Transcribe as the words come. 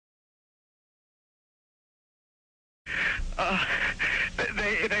Uh,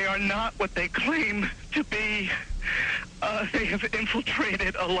 they are not what they claim to be. They have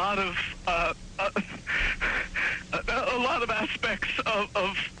infiltrated a lot of aspects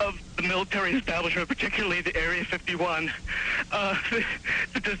of the military establishment, particularly the Area 51.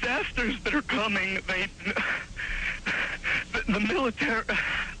 The disasters that are coming, the military,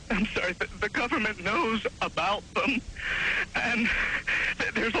 I'm sorry, the government knows about them, and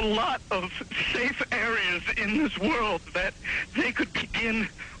there's a lot of safe areas in this world that they could begin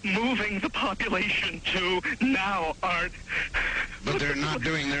moving the population to now, Art. But they're not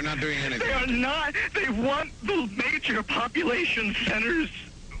doing anything. They are not. They want the major population centers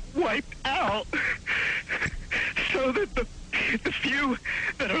wiped out so that the few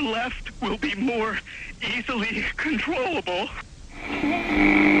that are left will be more easily controllable.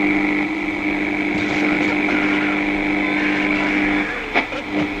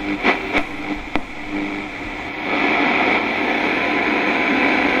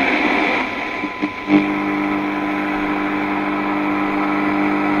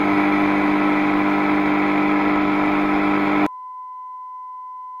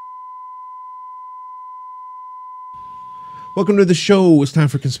 Welcome to the show. It's time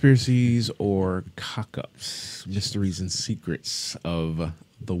for conspiracies or cock-ups, mysteries and secrets of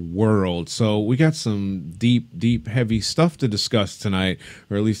the world. So we got some deep, heavy stuff to discuss tonight,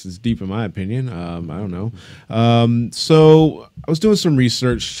 or at least it's deep in my opinion. I don't know. So I was doing some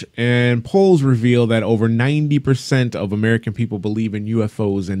research, and polls reveal that over 90% of American people believe in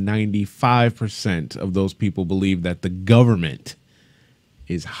UFOs, and 95% of those people believe that the government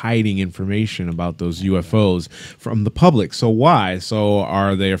is hiding information about those UFOs from the public. So why? So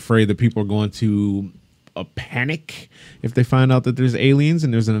are they afraid that people are going to panic if they find out that there's aliens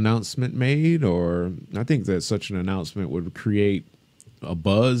and there's an announcement made? Or I think that such an announcement would create a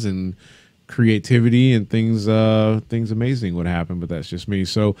buzz and creativity, and things amazing would happen, but that's just me.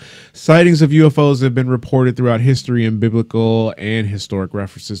 So sightings of UFOs have been reported throughout history, and biblical and historic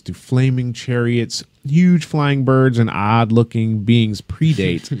references to flaming chariots, huge flying birds, and odd-looking beings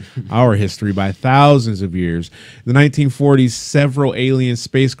predate our history by thousands of years. In the 1940s, several alien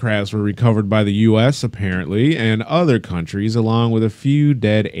spacecrafts were recovered by the U.S., apparently, and other countries, along with a few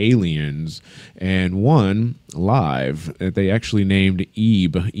dead aliens, and one alive that they actually named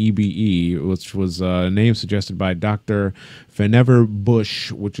EBE, which was a name suggested by Dr. Vannevar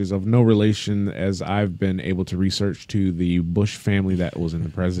Bush, which is of no relation, as I've been able to research, to the Bush family that was in the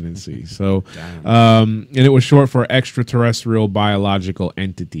presidency. So, and it was short for extraterrestrial biological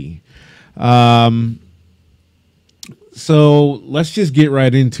entity. So let's just get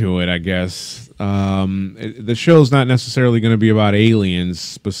right into it, I guess. The show's not necessarily going to be about aliens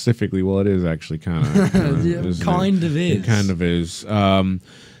specifically. Well, it is actually kind of. It kind of is. It kind of is.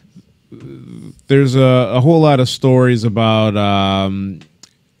 There's a whole lot of stories about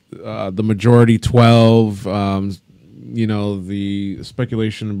the Majority 12. You know, the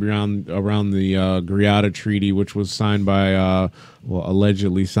speculation around the Greada Treaty, which was signed by,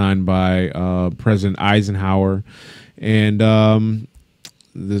 allegedly signed by President Eisenhower, and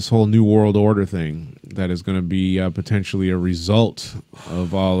this whole New World Order thing that is going to be potentially a result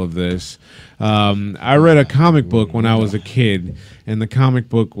of all of this. I read a comic book when I was a kid, and the comic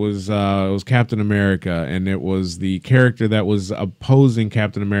book was it was Captain America, and it was the character that was opposing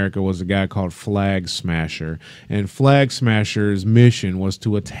Captain America was a guy called Flag Smasher, and Flag Smasher's mission was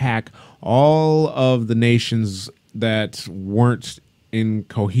to attack all of the nations that weren't in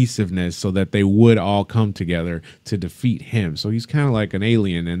cohesiveness, so that they would all come together to defeat him. So he's kind of like an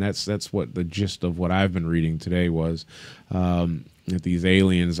alien, and that's what the gist of what I've been reading today was, that these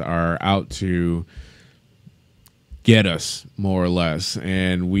aliens are out to get us, more or less,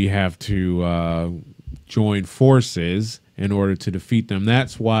 and we have to join forces in order to defeat them.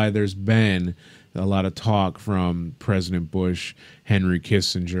 That's why there's been a lot of talk from President Bush, Henry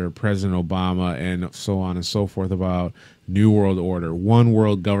Kissinger, President Obama, and so on and so forth about New World Order, one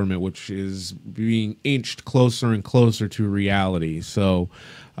world government, which is being inched closer and closer to reality. So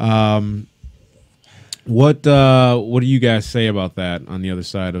what do you guys say about that on the other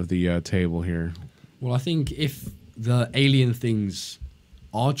side of the table here? Well, I think if the alien things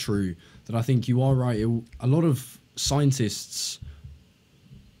are true, then I think you are right. A lot of scientists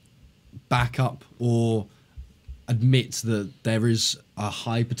back up or admit that there is a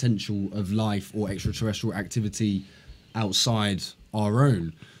high potential of life or extraterrestrial activity outside our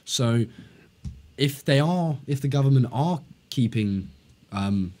own. So if the government are keeping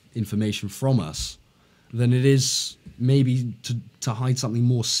information from us, then it is maybe to hide something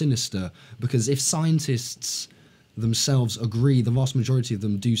more sinister. Because if scientists themselves agree, the vast majority of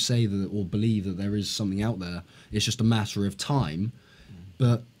them do say that or believe that there is something out there. It's just a matter of time.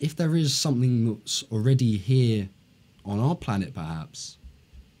 But if there is something that's already here on our planet, perhaps,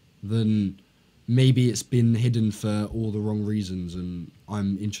 then maybe it's been hidden for all the wrong reasons, and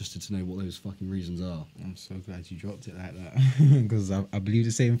I'm interested to know what those fucking reasons are. I'm so glad you dropped it like that, because I believe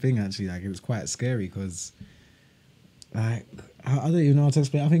the same thing actually. Like, it was quite scary because, like, I don't even know how to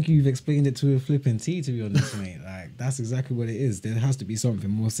explain. I think you've explained it to a flipping T, to be honest, mate. Like, that's exactly what it is. There has to be something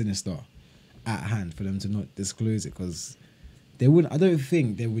more sinister at hand for them to not disclose it, because they would. I don't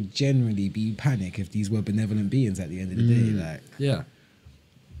think there would generally be panic if these were benevolent beings at the end of the day. Like, Yeah.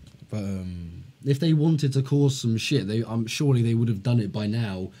 but If they wanted to cause some shit, surely they would have done it by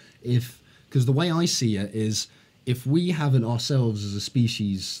now. Because the way I see it is, if we haven't ourselves as a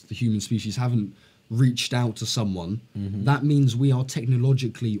species, the human species, haven't reached out to someone, that means we are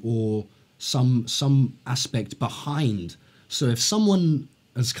technologically or some aspect behind. So if someone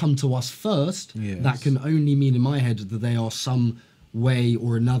has come to us first, Yes. that can only mean in my head that they are some way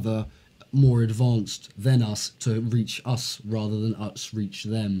or another more advanced than us to reach us rather than us reach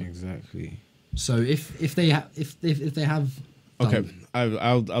them. exactly. So if they have Okay, I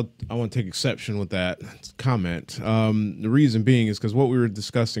want to take exception with that comment. The reason being is because what we were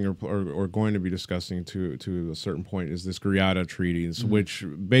discussing or going to be discussing to a certain point is this Greada treaties, which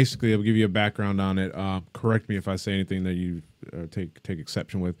basically I'll give you a background on it. Correct me if I say anything that you take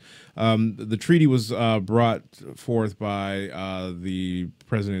exception with. The treaty was brought forth by the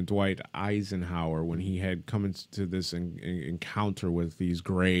President Dwight Eisenhower when he had come into this encounter with these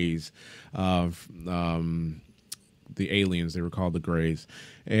Greys. The aliens, they were called the Greys,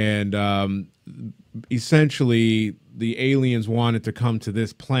 and essentially the aliens wanted to come to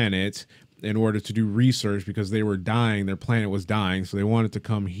this planet in order to do research because they were dying, their planet was dying, so they wanted to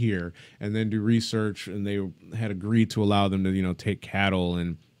come here and then do research, and they had agreed to allow them to take cattle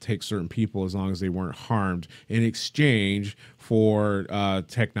and take certain people as long as they weren't harmed in exchange for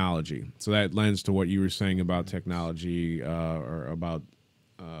technology. So that lends to what you were saying about technology or about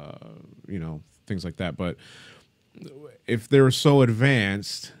things like that. But if they were so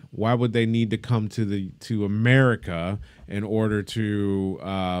advanced, why would they need to come to America in order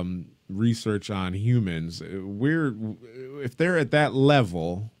to research on humans? If they're at that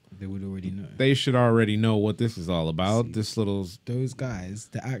level, They would already know. they should already know what this is all about. See, This little Those guys,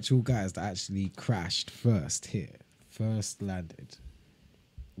 the actual guys that actually crashed first here, first landed,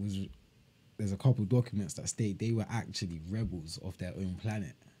 there's a couple documents that state they were actually rebels of their own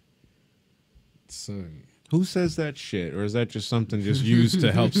planet. So who says that shit, or is that just something just used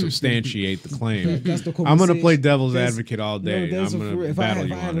to help substantiate the claim? that's the I'm gonna play conversation. devil's There's- advocate all day. there's I'm a- gonna if battle I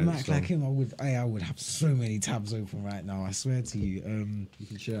you had on a it. Mac so. like him, I would have so many tabs open right now. I swear to you. you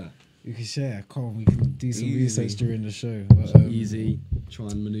can share. We can share. Come on, we can do some Easy. research during the show. But, Easy, try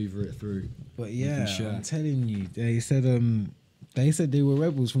and maneuver it through. But can yeah, share. I'm telling you, they said they were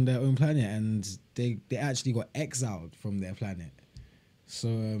rebels from their own planet, and they actually got exiled from their planet. So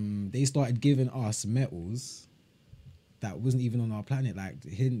they started giving us metals that wasn't even on our planet, like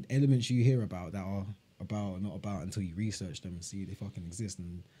hidden elements you hear about that are about or not about until you research them and see they fucking exist,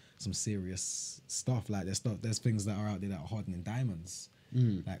 and some serious stuff. Like there's things that are out there that are hardening diamonds,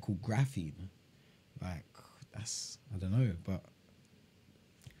 like called graphene. Like that's, I don't know, but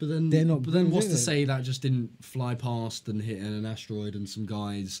But then, They're not but then brilliant, what's to is it? say that just didn't fly past and hit an asteroid and some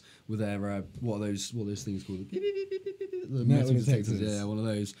guys with their what are those things called? The metal detectors. detectors. Yeah, one of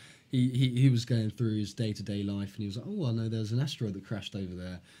those. He was going through his day-to-day life and he was like, oh, I know there's an asteroid that crashed over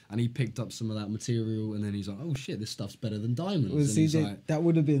there, and he picked up some of that material, and then he's like, oh shit, this stuff's better than diamonds. well, And see, he's like, that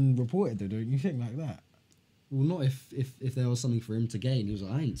would have been reported though, don't you think, like that? well, not if there was something for him to gain. He was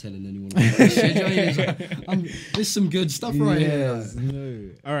like, I ain't telling anyone about this shit. You know what I mean? He was like, there's some good stuff right here. Yes, no.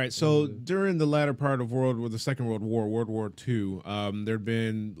 All right, so during the latter part of the Second World War, World War II, there'd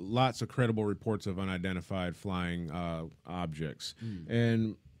been lots of credible reports of unidentified flying objects.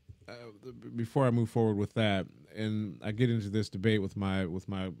 And before I move forward with that, and I get into this debate with my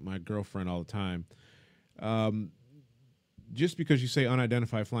girlfriend all the time, just because you say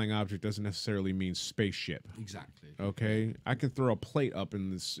unidentified flying object doesn't necessarily mean spaceship. Exactly. Okay, I can throw a plate up in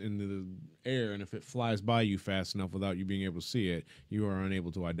the air, and if it flies by you fast enough without you being able to see it, you are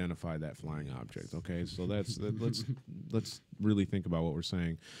unable to identify that flying object. Okay, so let's really think about what we're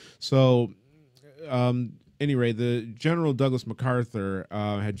saying. So, anyway, the General Douglas MacArthur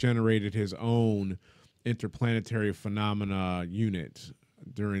had generated his own interplanetary phenomena unit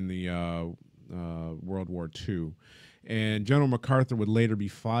during the World War II. And General MacArthur would later be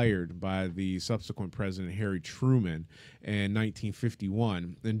fired by the subsequent president, Harry Truman, in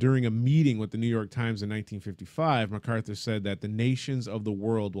 1951. And during a meeting with the New York Times in 1955, MacArthur said that the nations of the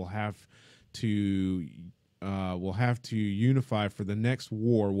world will have to unify, for the next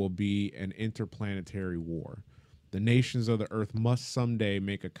war will be an interplanetary war. The nations of the earth must someday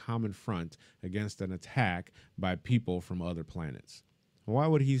make a common front against an attack by people from other planets. Why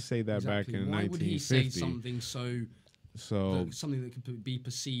would he say that back in 1950? Why would he say something something that could be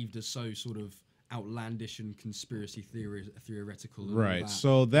perceived as so sort of outlandish and conspiracy theoretical? And right.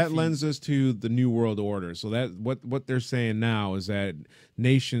 So that lends us to the New World Order. So that what they're saying now is that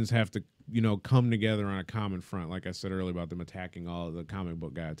nations have to, come together on a common front. Like I said earlier about them attacking the comic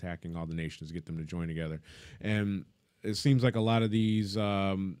book guy attacking all the nations to get them to join together. And it seems like a lot of these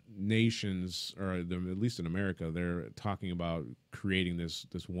nations, or at least in America, they're talking about creating this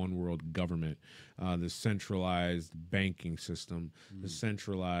one world government, this centralized banking system, the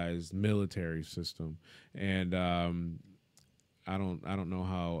centralized military system, and I don't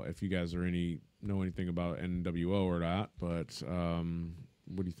know if you guys know anything about NWO or not, but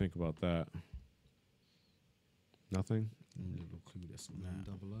what do you think about that? Nothing.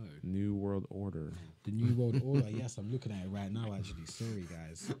 New World Order. The New World Order. Yes, I'm looking at it right now. Actually, sorry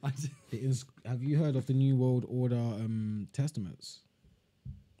guys. Have you heard of the New World Order testaments?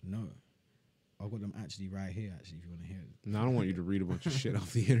 No. I've got them actually right here. Actually, if you want to hear it. No, I don't want you to read a bunch of shit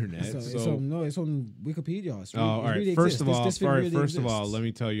off the internet. It's on Wikipedia. All right. Really first exists. of all, let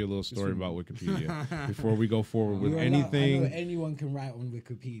me tell you a little story about Wikipedia before we go forward with anything. I know anyone can write on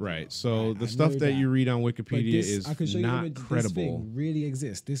Wikipedia. Right. So the stuff that you read on Wikipedia is not credible. This thing really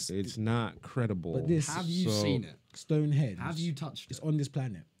exists. It's not credible. But this, have you seen it? Stonehenge. Have you touched it? It's on this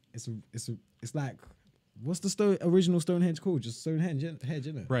planet. It's like. What's the original Stonehenge called? Just Stonehenge,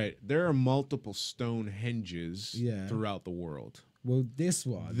 isn't it? Right. There are multiple Stonehenges throughout the world. Well, this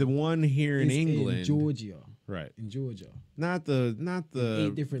one, the one here in England, in Georgia, right? In Georgia, not the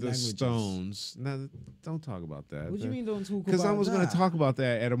 8 different the languages. Stones. No, don't talk about that. What do you mean? Don't talk about that? Because I was going to talk about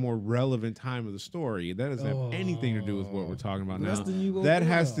that at a more relevant time of the story. That doesn't have anything to do with what we're talking about now. That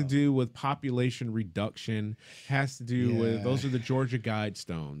has to do with population reduction. Has to do with those are the Georgia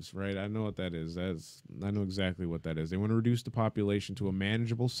Guidestones, right? I know what that is. I know exactly what that is. They want to reduce the population to a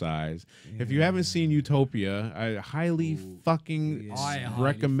manageable size. If you haven't seen Utopia, I highly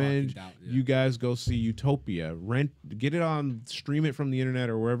recommend you guys go see Utopia. Get it on, stream it from the internet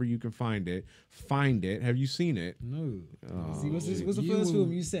or wherever you can find it. Find it. Have you seen it? No. See, what's the first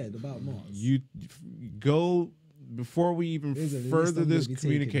film you said about Mars? You go before we even further this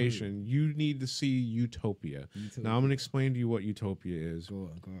communication. You need to see Utopia. Now I'm going to explain to you what Utopia is. Go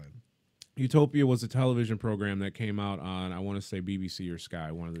on. Utopia was a television program that came out on, I want to say BBC or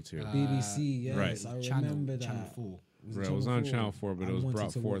Sky, one of the two. BBC, yes, right. I remember that. Channel 4. It was on Channel 4, but it was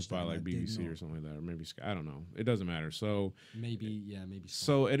brought forth by like BBC or something like that, or maybe Sky. I don't know. It doesn't matter. So maybe.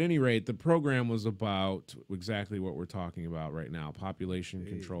 So at any rate, the program was about exactly what we're talking about right now: population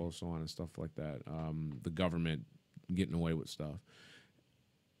control, so on and stuff like that. The government getting away with stuff.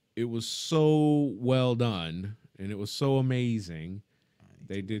 It was so well done, and it was so amazing.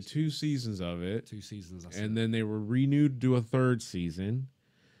 They did 2 seasons of it. 2 seasons, and then they were renewed to do a 3rd season,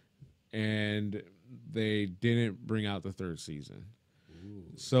 and they didn't bring out the 3rd season. Ooh.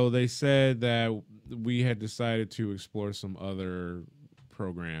 So they said that we had decided to explore some other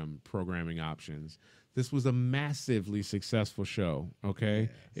programming options. This was a massively successful show, okay? Yes.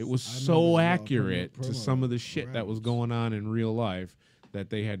 It was so accurate to some of the shit that was going on in real life that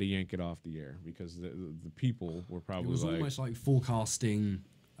they had to yank it off the air because the people were probably it was almost like forecasting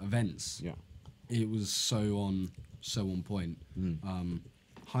events. Yeah. It was so on point.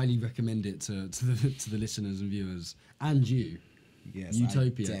 Highly recommend it to the listeners and viewers and you. Yes,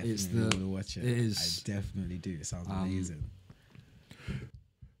 Utopia. I definitely want to watch it. It is. I definitely do. It sounds amazing.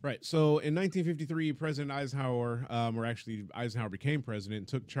 Right. So in 1953, President Eisenhower, or actually Eisenhower became president,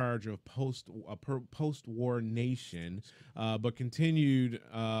 took charge of post-war nation, but continued,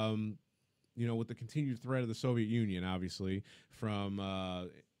 with the continued threat of the Soviet Union, obviously, from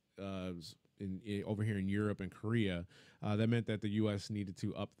over here in Europe and Korea. That meant that the U.S. needed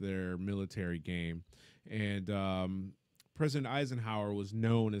to up their military game. And President Eisenhower was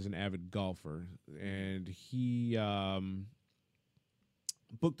known as an avid golfer, and he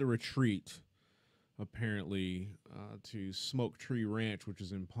booked a retreat, apparently, to Smoke Tree Ranch, which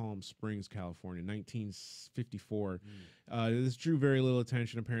is in Palm Springs, California, 1954. This drew very little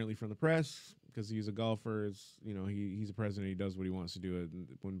attention, apparently, from the press because he's a golfer. He's a president. He does what he wants to do. And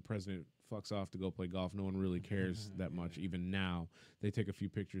when President fucks off to go play golf. No one really cares that much. Even now, they take a few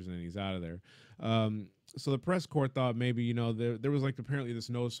pictures and then he's out of there. So the press corps thought maybe, you know, there was like apparently this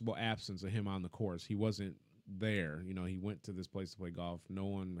noticeable absence of him on the course. He wasn't there. You know, he went to this place to play golf. No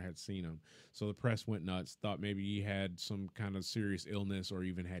one had seen him. So the press went nuts, thought maybe he had some kind of serious illness or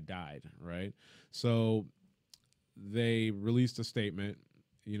even had died, right? So they released a statement.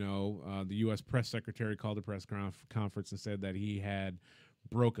 You know, the U.S. press secretary called a press conference and said that he had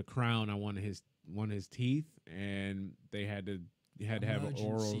broke a crown on one of his teeth, and they had to have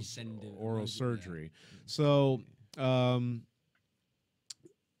oral surgery. Yeah. So,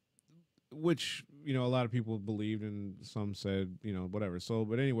 which, you know, a lot of people believed and some said, you know, whatever. So,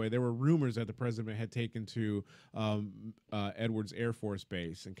 but anyway, there were rumors that the president had taken to Edwards Air Force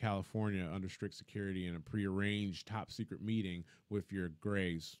Base in California under strict security in a prearranged top secret meeting with your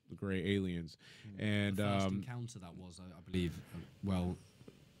Greys, the Grey aliens. And the first encounter that was, I believe, well,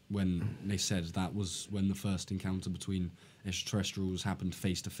 when they said that was when the first encounter between extraterrestrials happened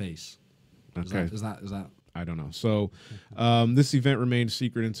face to face. Okay. Is that? I don't know. So this event remained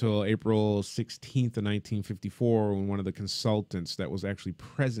secret until April 16th of 1954 when one of the consultants that was actually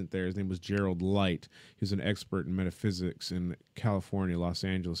present there, his name was Gerald Light, he was an expert in metaphysics in California, Los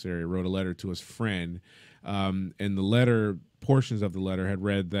Angeles area, wrote a letter to his friend. And the letter, portions of the letter had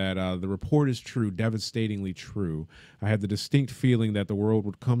read that the report is true, devastatingly true. I had the distinct feeling that the world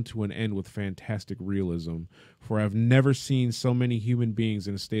would come to an end with fantastic realism, for I've never seen so many human beings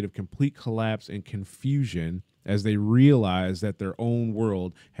in a state of complete collapse and confusion as they realized that their own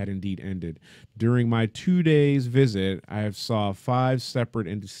world had indeed ended. During my 2 days visit, I have saw 5 separate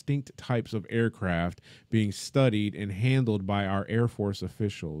and distinct types of aircraft being studied and handled by our Air Force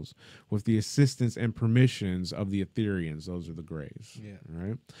officials with the assistance and permissions of the Etherians. Those are the Greys. Yeah.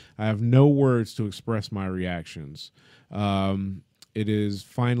 Right? I have no words to express my reactions. It has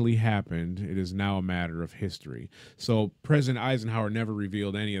finally happened. It is now a matter of history. So President Eisenhower never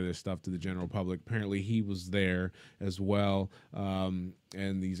revealed any of this stuff to the general public. Apparently he was there as well. And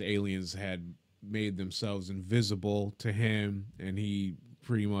these aliens had made themselves invisible to him, and he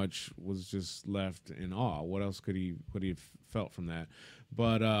pretty much was just left in awe. What else could he have felt from that?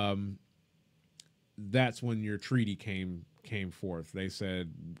 But that's when your treaty came forth. They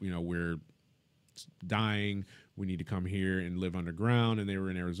said, you know, we're dying, we need to come here and live underground. And they were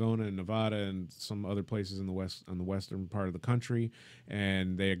in Arizona and Nevada and some other places in the west, on the western part of the country,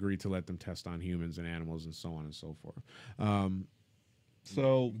 and they agreed to let them test on humans and animals and so on and so forth.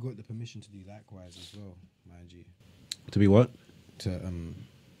 So you got the permission to do likewise as well, mind you. To be what? To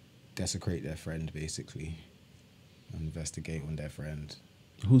desecrate their friend, basically, and investigate on their friend.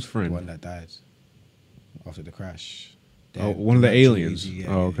 Whose The friend? one that died after the crash. Oh, one of the aliens.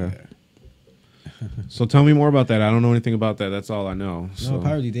 Oh, okay. So tell me more about that. I don't know anything about that. That's all I know. So. No,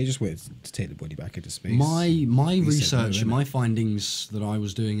 apparently they just wanted to take the body back into space. My He research said no, and innit? my findings that I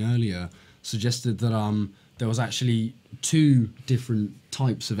was doing earlier suggested that there was actually 2 different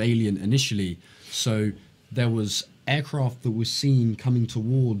types of alien initially. So there was aircraft that was seen coming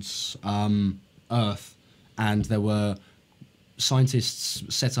towards Earth, and there were scientists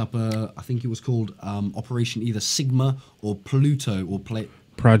set up I think it was called Operation either Sigma or Pluto or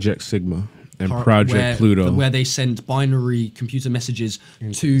Project Sigma and Project Pluto, where they sent binary computer messages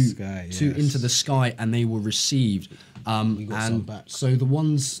Into the sky, yes. into the sky, and they were received. We got some back. So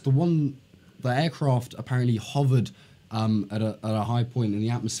the aircraft apparently hovered at a high point in the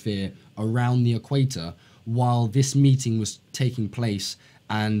atmosphere around the equator while this meeting was taking place,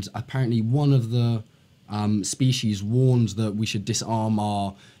 and apparently one of the species warned that we should disarm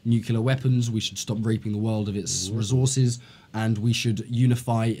our nuclear weapons, we should stop raping the world of its resources, and we should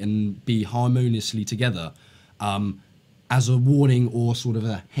unify and be harmoniously together, as a warning or sort of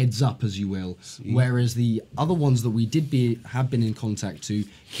a heads up, as you will. Whereas the other ones that we have been in contact to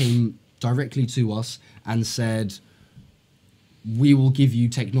came directly to us and said, we will give you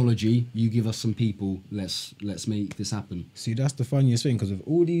technology, you give us some people, let's make this happen. See, that's the funniest thing, because of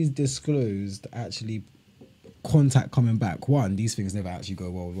all these disclosed actually contact coming back, one, these things never actually go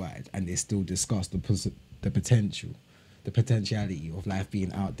worldwide, and they still discuss the potentiality of life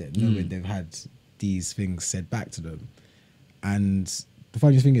being out there, knowing they've had these things said back to them. And the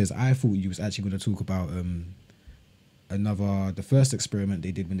funniest thing is, I thought you was actually going to talk about the first experiment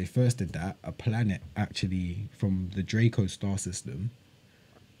they did when they first did that. A planet actually from the Draco star system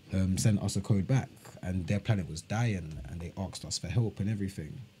sent us a code back, and their planet was dying, and they asked us for help and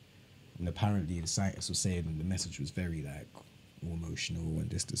everything. And apparently the scientists were saying the message was very like more emotional and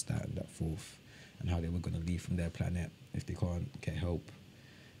that and that forth, and how they were going to leave from their planet if they can't get help.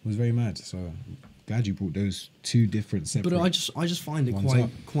 was very mad. So glad you brought those two different separate. But I just find it ones up.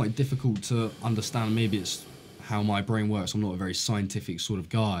 quite difficult to understand. Maybe it's how my brain works. I'm not a very scientific sort of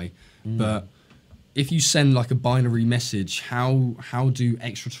guy, but if you send like a binary message, how do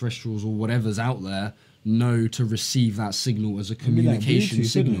extraterrestrials or whatever's out there know to receive that signal as a It'd be like communication Bluetooth,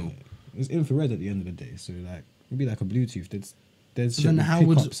 isn't signal? it? It's infrared at the end of the day, so like it'd be like a Bluetooth. There's So then how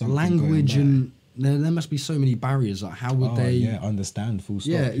would language and there must be so many barriers. Like how would they understand full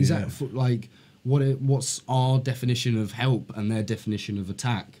stop? Yeah, exactly. Like what's our definition of help and their definition of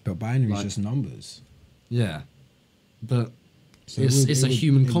attack? But binary Like- is just numbers. Yeah, but So it's it a would-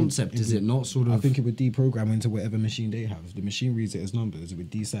 human it would- concept, is it not? Sort of. I think it would deprogram into whatever machine they have. If the machine reads it as numbers, it would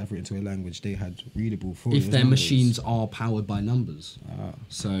decipher it into a language they had readable for. if it as their numbers. machines are powered by numbers.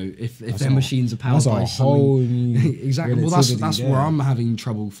 So if That's their a- machines are powered that's a by whole something, new exactly. Well, relativity that's there. where I'm having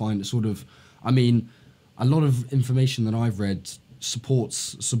trouble finding sort of. I mean, a lot of information that I've read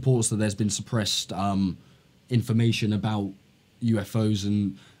supports that there's been suppressed information about UFOs,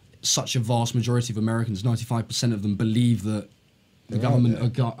 and such a vast majority of Americans, 95% of them, believe that the They're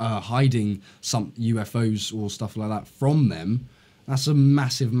government out are hiding some UFOs or stuff like that from them. That's a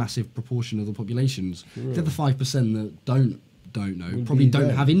massive, massive proportion of the populations. They're the 5% that don't know, Would probably be don't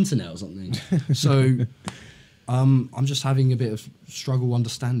them. have internet or something. So I'm just having a bit of struggle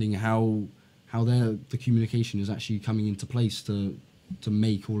understanding how the communication is actually coming into place to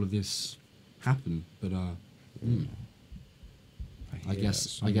make all of this happen. But I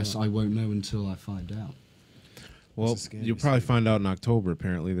guess I won't know until I find out. Well, It's a scary you'll probably find out in October.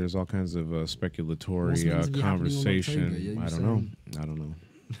 Apparently, there's all kinds of speculatory What's meant to be happening in conversation. October? Yeah, I you're don't know. saying? I don't know.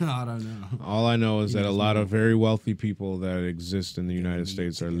 I don't know. All I know is that a Yes, lot ma'am. of very wealthy people that exist in the United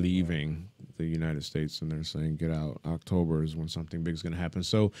States are leaving the United States, and they're saying, "Get out." October is when something big is going to happen.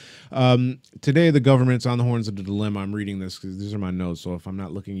 So today, the government's on the horns of the dilemma. I'm reading this because these are my notes. So if I'm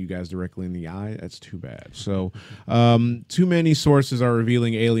not looking you guys directly in the eye, that's too bad. So too many sources are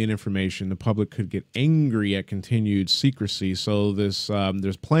revealing alien information. The public could get angry at continued secrecy. So there's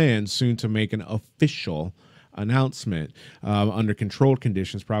plans soon to make an official announcement under controlled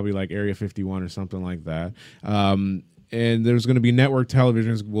conditions, probably like Area 51 or something like that. And there's going to be network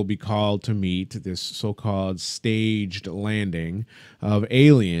televisions will be called to meet this so-called staged landing of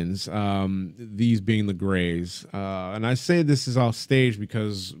aliens, these being the Greys. And I say this is all staged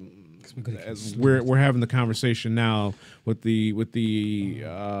because as we're having the conversation now with the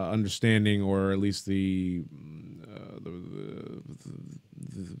understanding, or at least I'm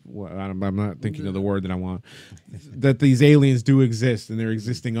not thinking of the word that I want, that these aliens do exist and they're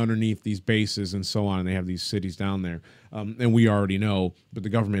existing underneath these bases and so on, and they have these cities down there, and we already know, but the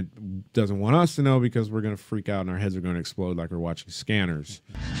government doesn't want us to know because we're going to freak out and our heads are going to explode like we're watching Scanners.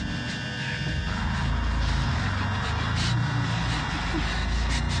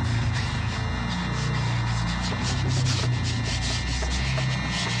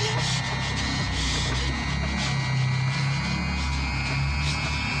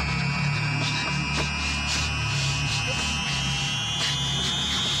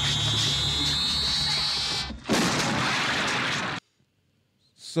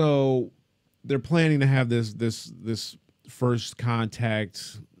 So they're planning to have this first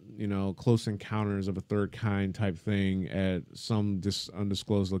contact, close encounters of a third kind type thing at some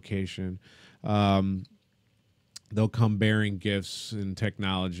undisclosed location. They'll come bearing gifts and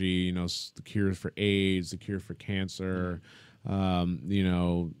technology, the cures for AIDS, the cure for cancer.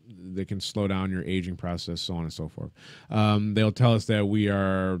 They can slow down your aging process, so on and so forth. They'll tell us that we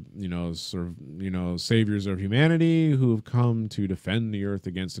are, saviors of humanity who have come to defend the earth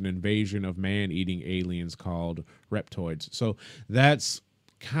against an invasion of man-eating aliens called reptoids. So that's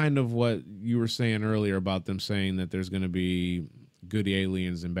kind of what you were saying earlier about them saying that there's going to be good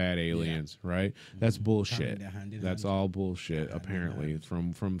aliens and bad aliens, right? That's bullshit. they're hand in That's hand. all bullshit, apparently,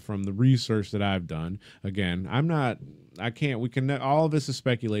 from the research that I've done. Again, all of this is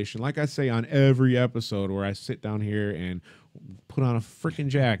speculation. Like I say on every episode where I sit down here and put on a freaking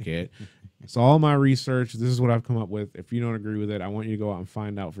jacket, it's all my research. This is what I've come up with. If you don't agree with it, I want you to go out and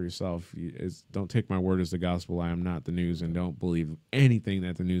find out for yourself. Don't take my word as the gospel. I am not the news, and don't believe anything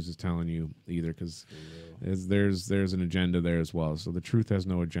that the news is telling you either, because there's an agenda there as well. So the truth has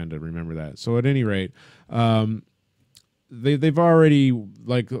no agenda. Remember that. So at any rate, they've already,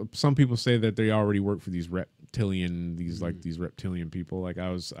 like, some people say that they already work for these reptilian people. Like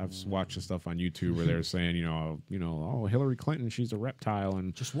I've watched the stuff on YouTube where they're saying, oh, Hillary Clinton, she's a reptile,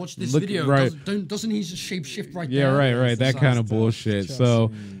 and Just watch this look, video. right. Doesn't he just shape shift right Yeah, there? right. That kind of bullshit. Trust So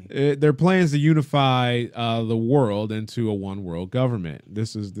me. their plans to unify the world into a one world government.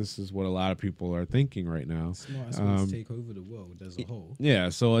 This is what a lot of people are thinking right now. Smartest way to take over the world as a whole. Yeah,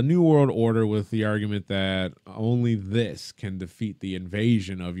 so a new world order with the argument that only this can defeat the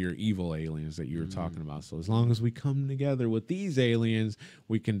invasion of your evil aliens that you were talking about. So as long as we come together with these aliens,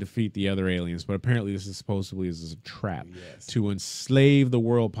 we can defeat the other aliens. But apparently this is supposedly a trap to enslave the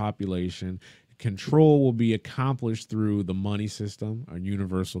world population. Control will be accomplished through the money system, a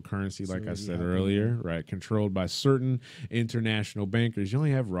universal currency, like I said earlier, right? Controlled by certain international bankers. You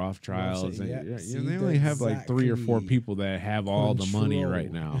only have Rothschilds. They only have like 3 or 4 people that have all the money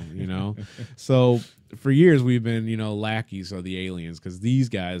right now, So for years we've been, lackeys of the aliens because these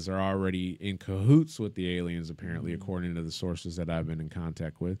guys are already in cahoots with the aliens, apparently, according to the sources that I've been in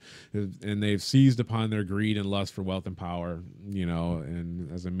contact with. And they've seized upon their greed and lust for wealth and power, and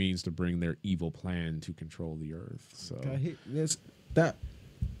as a means to bring their evil plan to control the earth. So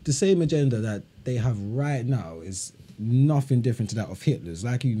the same agenda that they have right now is nothing different to that of Hitler's.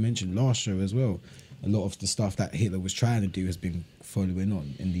 Like you mentioned last show as well, a lot of the stuff that Hitler was trying to do has been following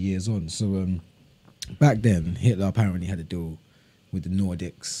on in the years on. So back then, Hitler apparently had a deal with the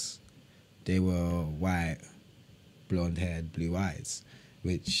Nordics. They were white, blonde-haired, blue eyes,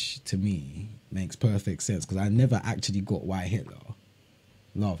 which to me makes perfect sense because I never actually got why Hitler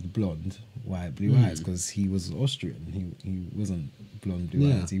loved blonde, white, blue eyes because he was Austrian. He wasn't blonde,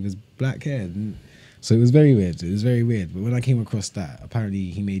 blue eyes. He was black-haired. So it was very weird. But when I came across that,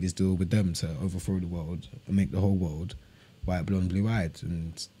 apparently he made his deal with them to overthrow the world and make the whole world white, blonde, blue-eyed,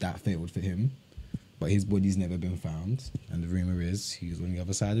 and that failed for him. But his body's never been found, and the rumor is he was on the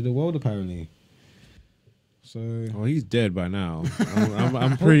other side of the world apparently. So well, he's dead by now.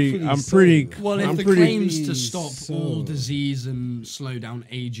 I'm pretty. Well, if the claims to stop all disease and slow down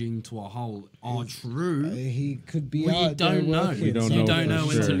aging to a whole are true, he could be. We out don't there know. working. We don't You know don't for know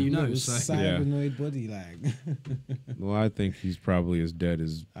sure. until you know. So cybernoid body, like. Well, I think he's probably as dead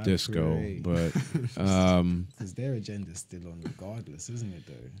as I Disco, pray. but Because their agenda's still on regardless, isn't it?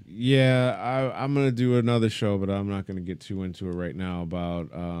 Though. yeah, I'm gonna do another show, but I'm not gonna get too into it right now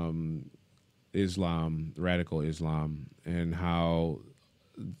about Islam, radical Islam, and how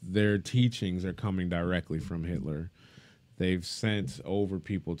their teachings are coming directly from Hitler. They've sent over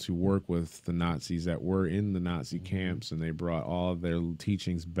people to work with the Nazis that were in the Nazi camps, and they brought all of their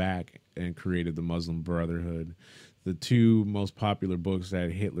teachings back and created the Muslim Brotherhood. The 2 most popular books that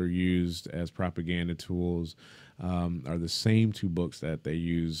Hitler used as propaganda tools are the same 2 books that they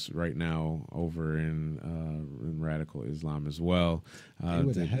use right now over in radical Islam as well. They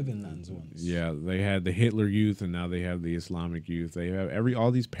were the Heavenlands ones. Yeah, they had the Hitler Youth, and now they have the Islamic Youth. They have all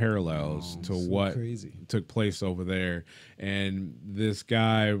these parallels to so what crazy. took place over there. And this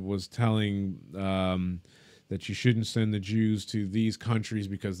guy was telling that you shouldn't send the Jews to these countries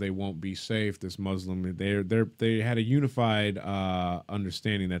because they won't be safe. This Muslim, they had a unified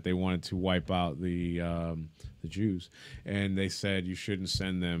understanding that they wanted to wipe out the Jews, and they said you shouldn't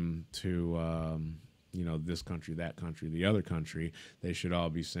send them to this country, that country, the other country. They should all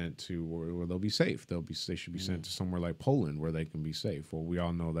be sent to where they'll be safe. They should be sent to somewhere like Poland where they can be safe. Well, we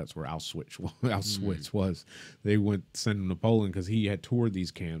all know that's where Auschwitz was. They sent him to Poland because he had toured these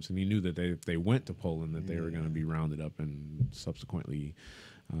camps, and he knew that if they went to Poland that they were going to be rounded up and subsequently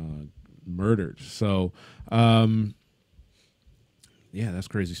murdered. So yeah, that's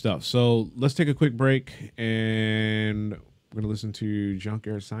crazy stuff. So let's take a quick break, and we're going to listen to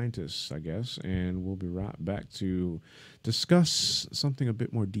Junkyard Scientists, I guess, and we'll be right back to discuss something a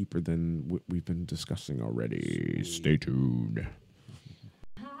bit more deeper than what we've been discussing already. Stay tuned.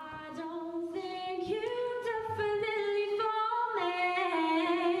 I don't think you definitely for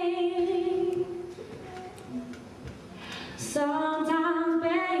me. Sometimes,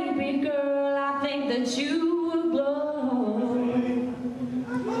 baby girl, I think that you will blow.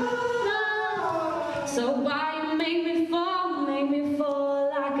 So why you make me fall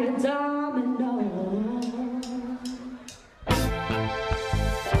like a domino?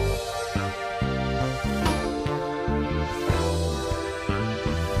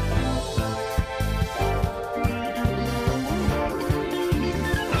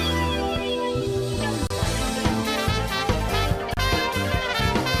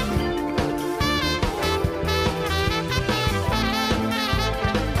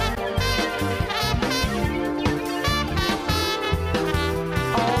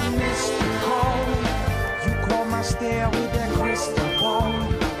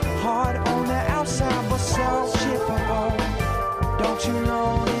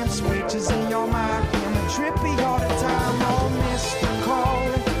 trippy all the time. Oh, Mr.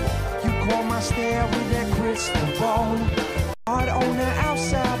 Calling, you call my stare with that crystal ball. Hard on the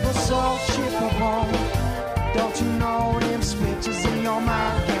outside, but so shippable. Don't you know them switches in your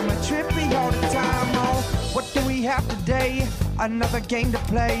mind? Get me trippy all the time. Oh, what do we have today? Another game to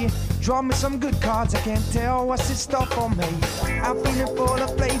play. Draw me some good cards, I can't tell what's in store for me. I'm feeling full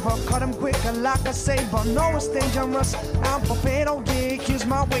of flavor, cut them quicker like a saber. No, it's dangerous, I'm prepared, oh yeah, here's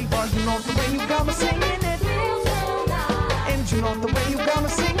my waiver. You know the way you got me singing it. And you know the way you got me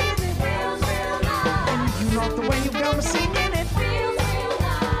singing it. And you know the way you got me singing it.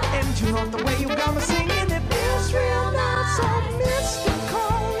 And you know the way you got me singing it. Feels real nice, so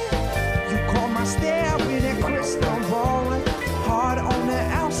mystical. You call my stare with a crystal ball. Hard on the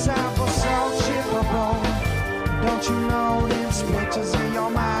outside, but so shippable. Don't you know them switches in your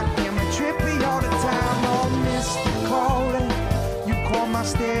mind? Get me trippy all the time. Oh, mystical. You call my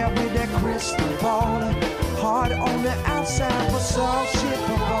stare with a crystal ball. Hard on the outside, but so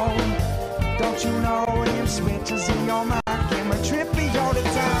shippable. Don't you know them switches in your mind? Get me trippy all the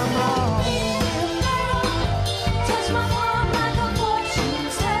time. Oh. Touch my heart like a fortune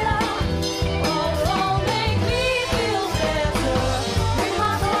teller. Oh, make me feel better. Bring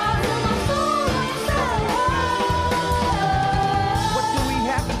my heart and my soul together. What do we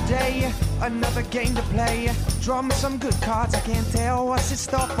have today? Another game to play. Draw me some good cards, I can't tell what's in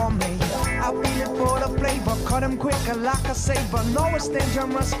store for me. I feel it for the flavor, cut them quicker like a saber. No, it's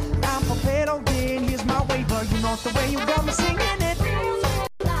dangerous, I'm prepared, oh yeah, and here's my waiver. You know the way you got me singing it.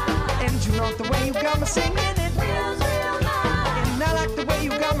 And you know the way you got me singing it. And I like the way you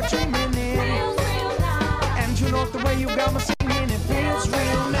got me dreaming it. And you know the way you got me singing it. Feels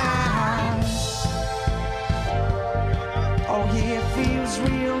real nice. Oh yeah, it feels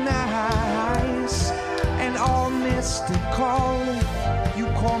real nice. And all mystical. You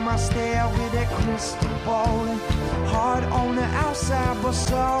call my stare with a crystal ball. Hard on the outside, but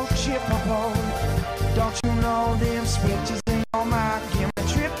so chippable. Don't you know them switches in your mind? Get me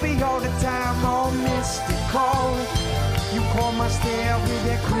trippy all the time. Oh, mystical. You call my stare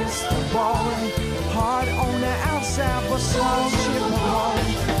with a crystal ball. Hard on the outside, but so chippable.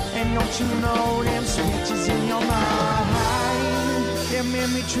 And don't you know them switches in your mind? They make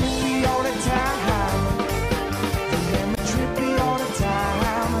me trippy all the time. You make me trippy all the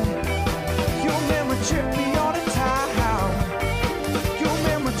time. You make me trippy all the time. You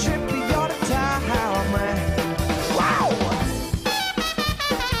make me trippy all the time. Wow!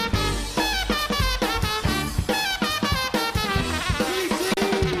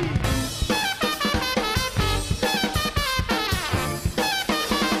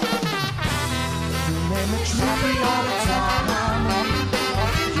 You make me trippy all the time.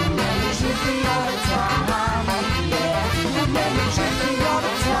 You make me trippy all the time. Yeah, you make me trippy all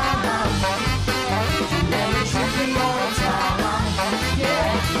the time. You make me trippy all the time. Yeah,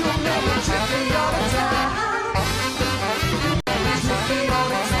 you make me trippy all the time. You make me trippy all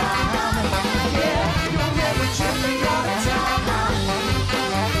the time. Yeah, you make me trippy all the time.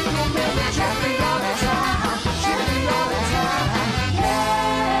 You make me trippy all the time. Trippy all the time.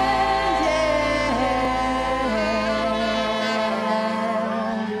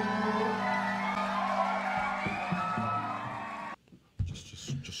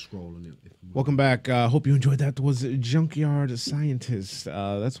 Just scrolling it. Welcome back. Hope you enjoyed that. Was Junkyard Scientist.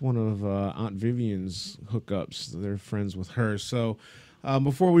 That's one of Aunt Vivian's hookups. They're friends with her. So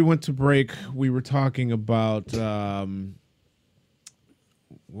before we went to break, we were talking about what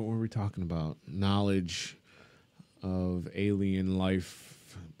were we talking about? Knowledge of alien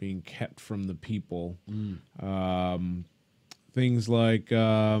life being kept from the people. Things like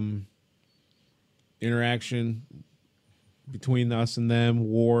interaction between us and them,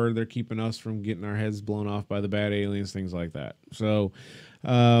 war, they're keeping us from getting our heads blown off by the bad aliens, things like that. So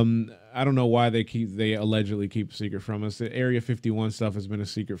I don't know why they allegedly keep a secret from us. The Area 51 stuff has been a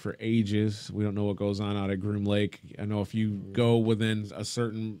secret for ages. We don't know what goes on out at Groom Lake. I know if you go within a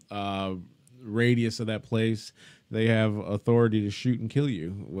certain radius of that place, they have authority to shoot and kill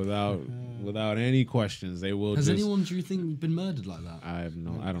you without any questions. They will. Has anyone, do you think, been murdered like that? I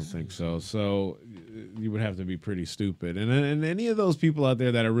don't think so. So you would have to be pretty stupid. And any of those people out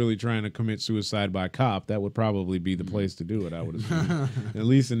there that are really trying to commit suicide by cop, that would probably be the place to do it, I would assume. At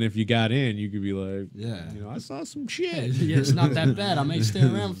least, and if you got in, you could be like, Yeah. I saw some shit. Yeah, it's not that bad. I may stay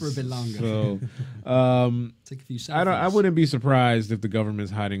around for a bit longer. So, take a few selfies. I wouldn't be surprised if the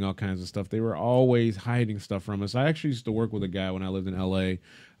government's hiding all kinds of stuff. They were always hiding stuff from us. I actually used to work with a guy when I lived in LA.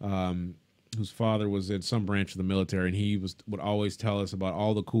 whose father was in some branch of the military, and he would always tell us about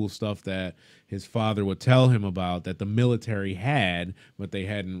all the cool stuff that his father would tell him about that the military had, but they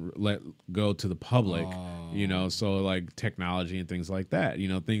hadn't let go to the public. You know, so like technology and things like that. You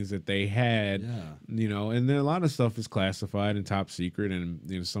know, things that they had. Yeah. You know, and then a lot of stuff is classified and top secret, and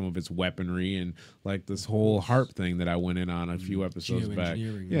you know, some of it's weaponry and like this whole HARP thing that I went in on a few episodes back.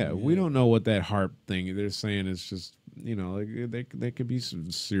 Geoengineering, Yeah, we yeah. don't know what that HARP thing. They're saying it's just, you know, like they could be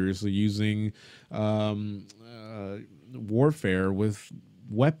seriously using warfare with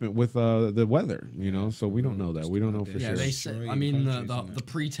the weather, you know. So we don't know that. We don't know for Yeah, sure. they say. I Destroying mean, countries, the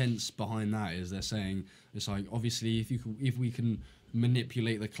pretense behind that is they're saying it's like obviously if we can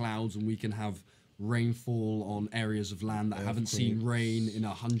manipulate the clouds and we can have rainfall on areas of land that haven't seen rain in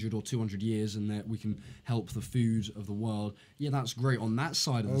 100 or 200 years, and that we can help the food of the world. Yeah, that's great on that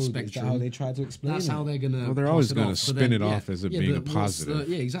side of the Is spectrum. that how they try to explain That's it? how they're gonna. Well, they're pass always it gonna off. But spin then, it off as it being a but what's positive.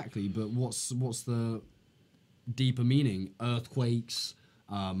 yeah, exactly. But what's the deeper meaning? Earthquakes,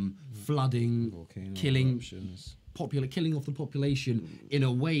 flooding, Volcano killing eruptions. killing off the population in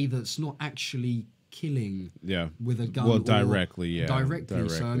a way that's not actually killing Yeah. with a gun. Well, or directly, yeah. Directly.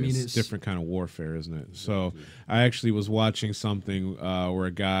 So I mean, it's different kind of warfare, isn't it? So I actually was watching something where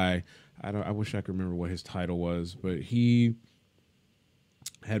a guy, I wish I could remember what his title was, but he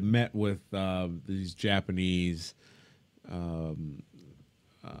had met with these Japanese a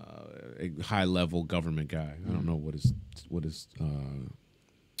high level government guy. I don't know what his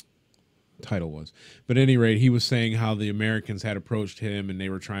title was, but at any rate, he was saying how the Americans had approached him and they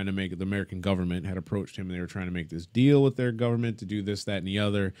were trying to make the American government had approached him and they were trying to make this deal with their government to do this, that, and the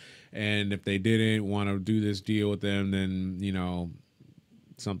other, and if they didn't want to do this deal with them, then you know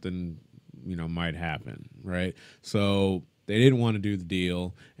something might happen, right? So they didn't want to do the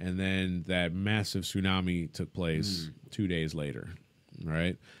deal, and then that massive tsunami took place 2 days later,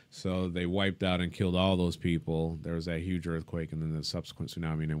 right? So they wiped out and killed all those people. There was that huge earthquake and then the subsequent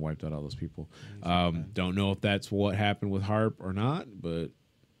tsunami and then wiped out all those people. Don't know if that's what happened with HARP or not, but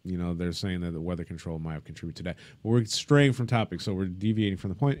they're saying that the weather control might have contributed to that. But we're straying from topic, so we're deviating from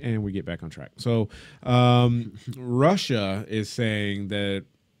the point and we get back on track. So Russia is saying that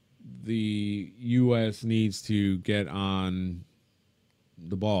the U.S. needs to get on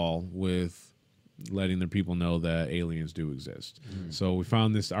the ball with letting their people know that aliens do exist. So we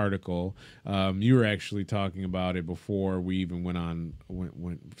found this article. You were actually talking about it before we even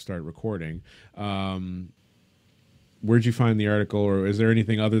started recording. Where'd you find the article, or is there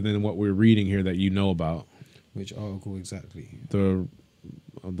anything other than what we're reading here that you know about? Which article exactly?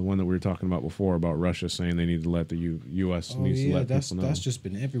 The one that we were talking about before about Russia saying they need to let the U.S. needs to let people know. That's just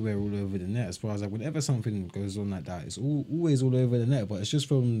been everywhere, all over the net. As far as like whenever something goes on like that, it's always all over the net. But it's just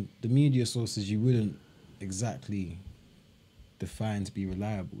from the media sources you wouldn't exactly define to be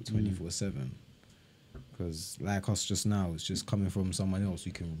reliable 24/7. Because like us just now, it's just coming from someone else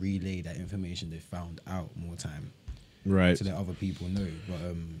who can relay that information they found out more time, Right. to let other people know. But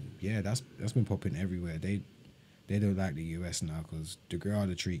yeah, that's been popping everywhere. They don't like the US now because the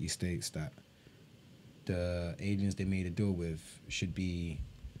Greada Treaty states that the aliens they made a deal with should be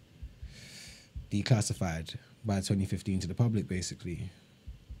declassified by 2015 to the public, basically.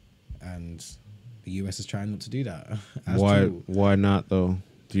 And the US is trying not to do that. Why not though?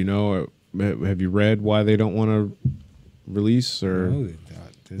 Do you know? Have you read why they don't want to release, or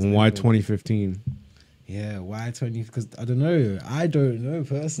why 2015? Yeah, why 20? Because I don't know. I don't know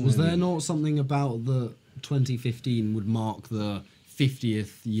personally. Was there not something about the 2015 would mark the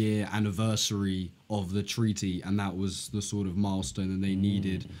 50th year anniversary of the treaty, and that was the sort of milestone that they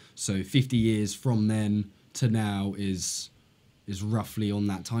needed? So 50 years from then to now is roughly on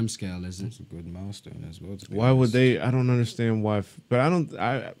that timescale, is it? It's a good milestone as well. Why would they? I don't understand why. But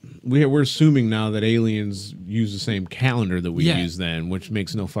we're assuming now that aliens use the same calendar that we use then, which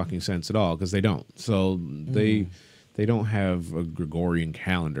makes no fucking sense at all because they don't. So they don't have a Gregorian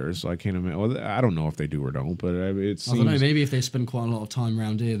calendar, so I can't imagine. Well, I don't know if they do or don't, but it seems. I don't know. Maybe if they spend quite a lot of time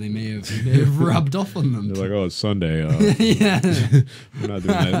around here, they may have rubbed off on them. They're like, oh, it's Sunday. Yeah. We're not doing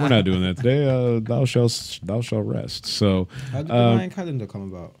that. We're not doing that today. Thou shalt rest. So How did the Mayan calendar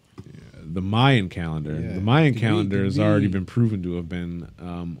come about? the Mayan calendar. Yeah. The Mayan Could we- calendar could has already we- been proven to have been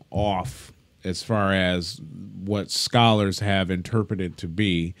off as far as what scholars have interpreted to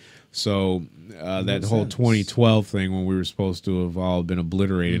be. So that Makes whole sense. 2012 thing, when we were supposed to have all been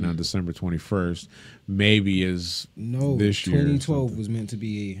obliterated on December 21st, maybe is No, this year. or 2012 something. was meant to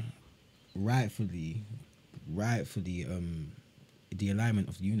be rightfully the alignment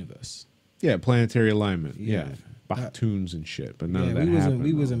of the universe. Yeah, planetary alignment. Yeah, Yeah. Bactunes and shit, but none Yeah, of that we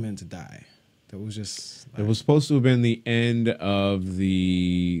happened. wasn't meant to die. That was just It was supposed to have been the end of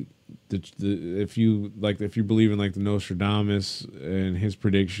the if you believe in like the Nostradamus and his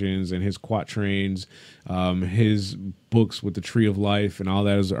predictions and his quatrains, his books with the Tree of Life and all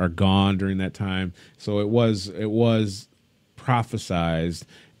that are gone during that time. So it was prophesized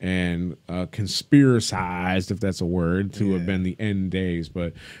and conspiracized, if that's a word, to have been the end days.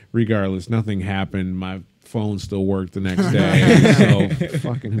 But regardless, nothing happened. My phone still worked the next day, so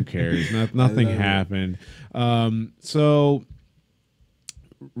fucking who cares? Nothing happened. So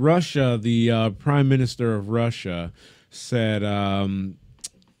Russia, the prime minister of Russia, said,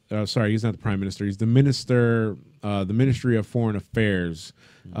 sorry, he's not the prime minister. He's the minister, the Ministry of Foreign Affairs.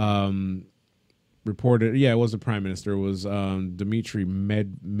 Reported, it was the prime minister. It was Dmitry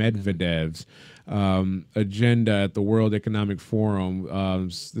Medvedev's agenda at the World Economic Forum.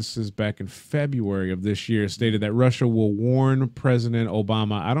 This is back in February of this year. Stated that Russia will warn President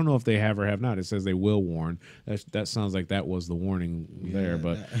Obama. I don't know if they have or have not. It says they will warn. That sounds like that was the warning there.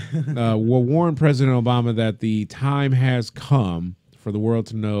 But will warn President Obama that the time has come for the world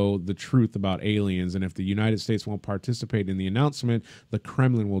to know the truth about aliens, and if the United States won't participate in the announcement, the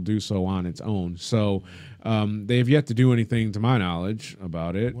Kremlin will do so on its own. So they have yet to do anything, to my knowledge,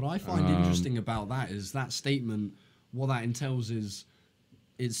 about it. What I find interesting about that is that statement. What that entails is,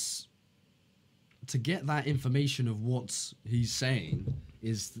 it's to get that information of what he's saying.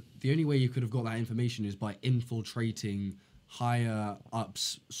 Is the only way you could have got that information is by infiltrating higher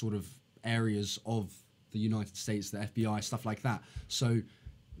ups sort of areas of the United States, the FBI, stuff like that. So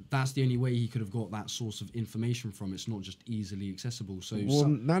that's the only way he could have got that source of information from. It's not just easily accessible. So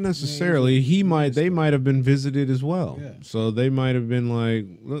not necessarily. They might have been visited as well. Yeah. So they might have been like,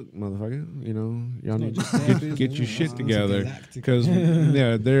 look, motherfucker, y'all need to get your shit together, because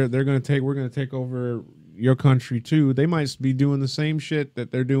we're gonna take over your country too. They might be doing the same shit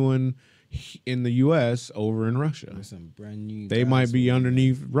that they're doing in the U.S. over in Russia. Some brand new. They might be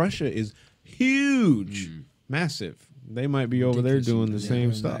underneath. Russia is huge, massive. They might be over there doing the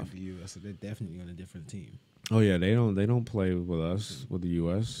same stuff. So they're definitely on a different team. Oh yeah, they don't play with us, with the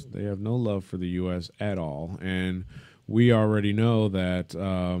U.S. They have no love for the U.S. at all, and we already know that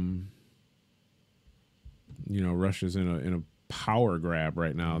Russia's in a power grab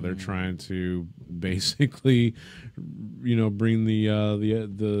right now. They're trying to basically, bring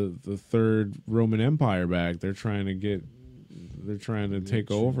the third Roman Empire back. They're trying to take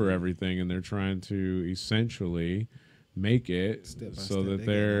over everything, and they're trying to essentially make it so that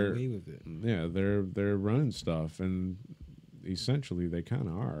they're running stuff, and essentially they kind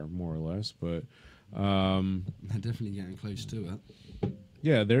of are, more or less. But they're definitely getting close to it.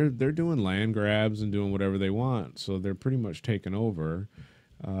 Yeah, they're doing land grabs and doing whatever they want, so they're pretty much taking over.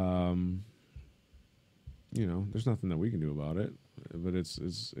 There's nothing that we can do about it, but it's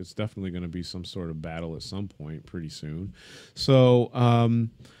definitely going to be some sort of battle at some point pretty soon. So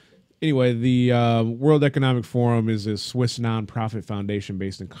anyway, the World Economic Forum is a Swiss nonprofit foundation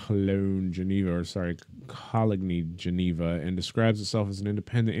based in Coligny, Geneva, and describes itself as an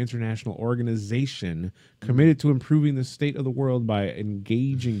independent international organization committed to improving the state of the world by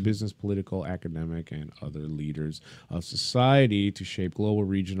engaging business, political, academic, and other leaders of society to shape global,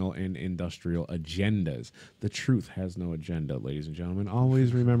 regional, and industrial agendas. The truth has no agenda, ladies and gentlemen.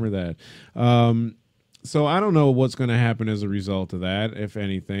 Always remember that. So I don't know what's going to happen as a result of that, if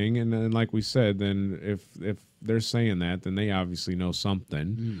anything. And then, like we said, then if they're saying that, then they obviously know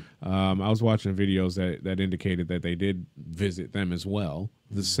something. I was watching videos that indicated that they did visit them as well.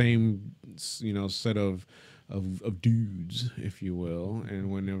 The same, set of dudes, if you will,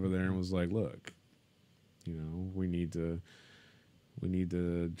 and went over there and was like, look, we need to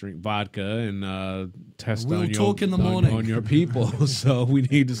drink vodka and test we'll on talk in the morning on your people. So we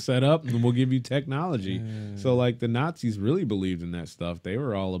need to set up, and we'll give you technology. So like the Nazis really believed in that stuff. They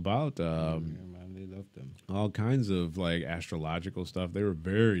were all about they loved them. all kinds of like astrological stuff. They were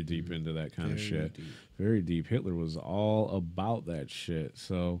very deep into that kind of shit. Deep. Very deep. Hitler was all about that shit.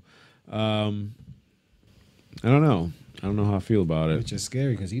 So I don't know. I don't know how I feel about it. Which is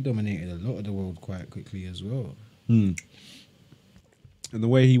scary because he dominated a lot of the world quite quickly as well. And the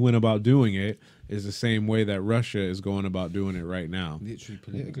way he went about doing it is the same way that Russia is going about doing it right now. Literally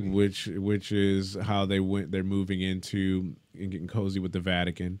politically. Which is how they're moving into and getting cozy with the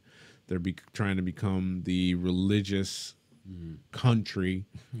Vatican. They're trying to become the religious country.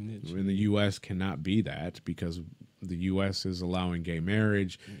 And the U.S. cannot be that because the U.S. is allowing gay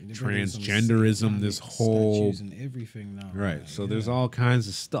marriage, transgenderism, this whole and everything now. Right. So there's all kinds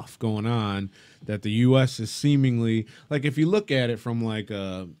of stuff going on that the U.S. is seemingly, like, if you look at it from like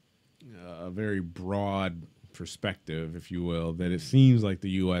a very broad perspective, if you will, that it seems like the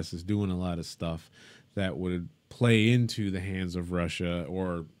U.S. is doing a lot of stuff that would play into the hands of Russia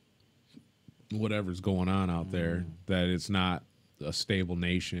or whatever's going on out there, that it's not a stable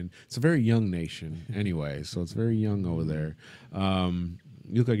nation. It's a very young nation anyway, so it's very young over there.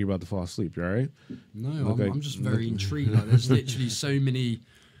 You look like you're about to fall asleep. You all right? No, I'm just very intrigued. Like, there's literally so many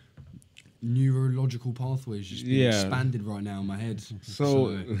neurological pathways just being expanded right now in my head.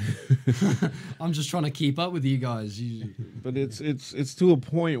 So I'm just trying to keep up with you guys. But it's to a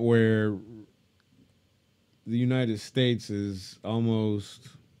point where the United States is almost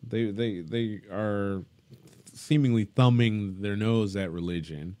they are seemingly thumbing their nose at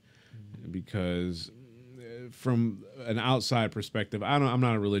religion, because from an outside perspective, I'm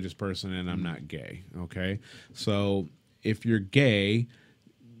not a religious person and I'm not gay. Okay, so if you're gay,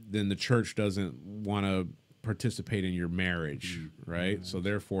 then the church doesn't want to participate in your marriage, right? So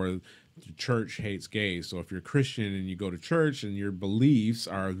therefore, the church hates gays. So if you're Christian and you go to church and your beliefs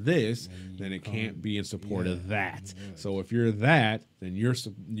are this, then it can't be in support of that. So if you're that, then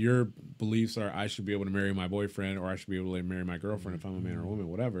your beliefs are, I should be able to marry my boyfriend, or I should be able to marry my girlfriend if I'm a man or a woman,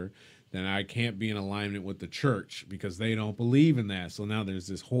 whatever. Then I can't be in alignment with the church because they don't believe in that. So now there's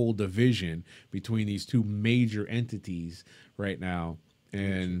this whole division between these two major entities right now.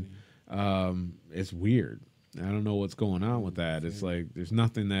 And it's weird. I don't know what's going on with that. It's like there's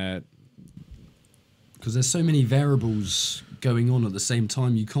nothing that... Because there's so many variables going on at the same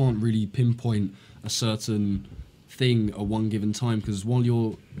time, you can't really pinpoint a certain thing at one given time, because while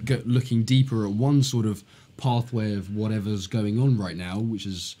you're looking deeper at one sort of pathway of whatever's going on right now, which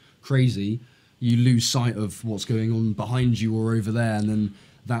is crazy, you lose sight of what's going on behind you or over there, and then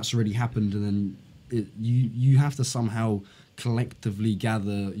that's already happened, and then you have to somehow collectively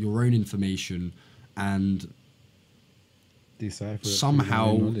gather your own information and Decipher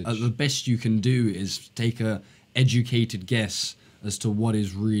somehow the best you can do is take a educated guess as to what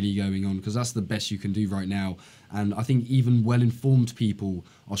is really going on, because that's the best you can do right now. And I think even well-informed people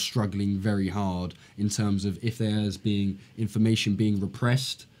are struggling very hard in terms of if there's being information being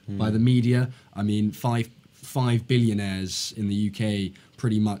repressed by the media. I mean, five billionaires in the UK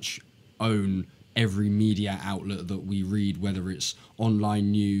pretty much own every media outlet that we read, whether it's online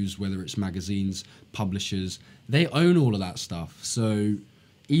news, whether it's magazines, publishers. They own all of that stuff. So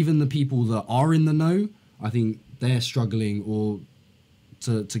even the people that are in the know, I think they're struggling or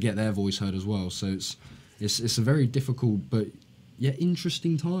to get their voice heard as well. So it's a very difficult but yet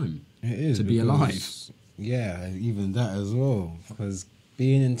interesting time. It is to be alive. Yeah, even that as well. Because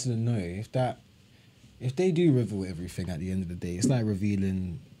being into the know, if they do reveal everything at the end of the day, it's like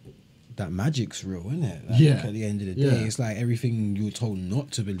revealing that magic's real, isn't it? Like, at the end of the day, it's like everything you're told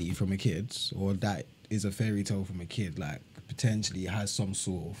not to believe from a kid, or that is a fairy tale from a kid, like potentially has some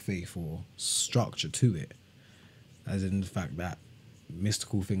sort of faith or structure to it, as in the fact that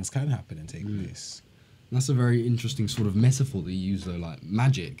mystical things can happen and take place. That's a very interesting sort of metaphor that you use, though, like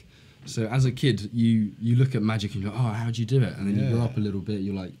magic. So as a kid, you look at magic and you're like, oh, how'd you do it? And then you grow up a little bit,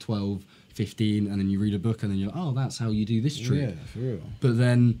 you're like 12, 15, and then you read a book and then you're like, oh, that's how you do this trick. Yeah, for real. But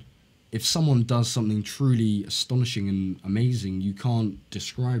then if someone does something truly astonishing and amazing, you can't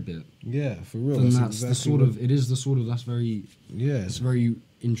describe it. Yeah, for real. Then that's the sort of, it is the sort of, that's very, yeah, it's a very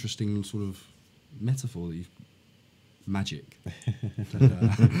interesting sort of metaphor that you've, magic.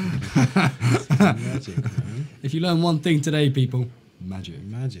 magic, man. If you learn one thing today, people, magic.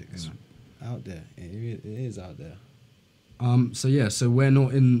 Magic's out there. It is out there. So yeah, so we're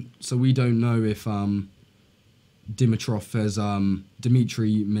not in, so we don't know if Dimitrov has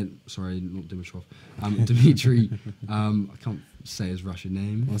Dmitry I can't say his Russian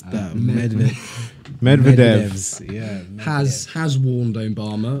name. What's that? Medvedev's. Yeah. Has warned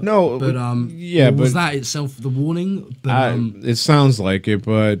Obama. No, but was that itself the warning? But it sounds like it,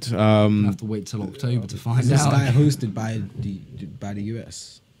 but we'll have to wait till October to find Isn't out. Sky hosted by the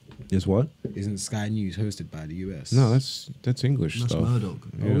US? is what? Isn't Sky News hosted by the US? No, that's English That's stuff. Murdoch.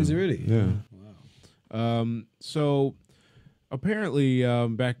 Oh, is it really? Yeah. Wow. So apparently,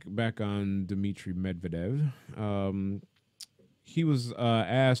 back on Dmitry Medvedev, he was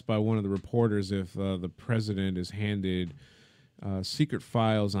asked by one of the reporters if the president is handed secret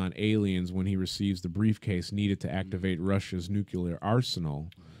files on aliens when he receives the briefcase needed to activate Russia's nuclear arsenal.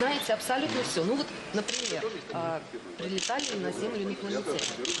 Знаете абсолютно все. Ну вот, например, прилетали на Землю инопланетяне.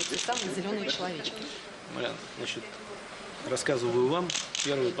 Вот те самые зеленые человечки. Марьяна, значит, рассказываю вам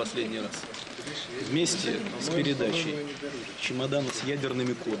первый и последний раз. Вместе с передачей чемодана с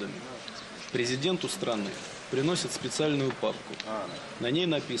ядерными кодами президенту страны приносят специальную папку. На ней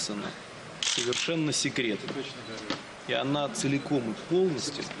написано «Совершенно секретно». И она целиком и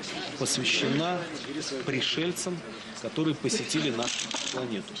полностью посвящена пришельцам, которые посетили нашу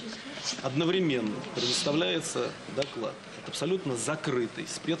планету. Одновременно предоставляется доклад от абсолютно закрытой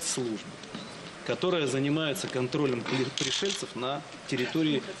спецслужбы, которая занимается контролем пришельцев на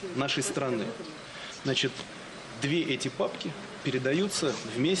территории нашей страны. Значит, две эти папки передаются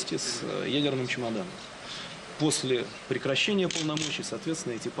вместе с ядерным чемоданом. После прекращения полномочий,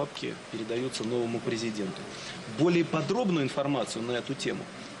 соответственно, эти папки передаются новому президенту. Более подробную информацию на эту тему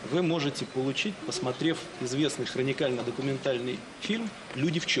вы можете получить, посмотрев известный хроникально-документальный фильм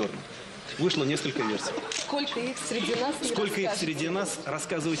 «Люди в черном». Вышло несколько версий. Сколько их среди нас? не Сколько их расскажете. среди нас,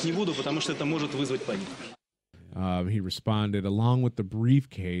 рассказывать не буду, потому что это может вызвать панику. He responded, along with the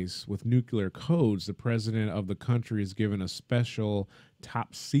briefcase with nuclear codes, the president of the country is given a special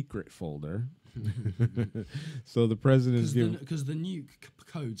top secret folder. So the president is given. Because the nuke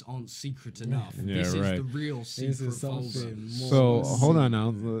codes aren't secret enough. Yeah, This right. is the real secret is folder. something more. So hold on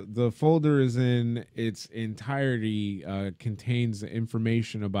now. The folder is in its entirety contains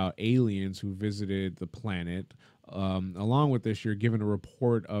information about aliens who visited the planet. Along with this, you're given a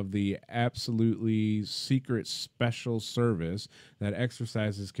report of the absolutely secret special service that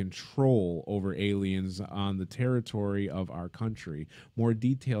exercises control over aliens on the territory of our country. More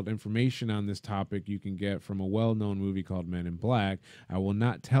detailed information on this topic you can get from a well-known movie called Men in Black. I will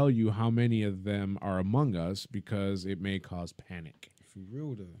not tell you how many of them are among us because it may cause panic. For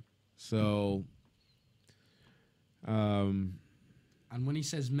real though. So, And when he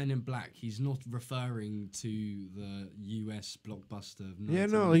says Men in Black, he's not referring to the US blockbuster. Of yeah,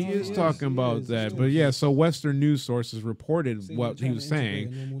 no, he is 1995. talking about that. But yeah, so Western news sources reported So what he you're was trying to saying.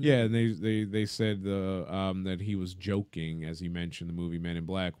 integrate a normal Yeah, and they said that he was joking as he mentioned the movie Men in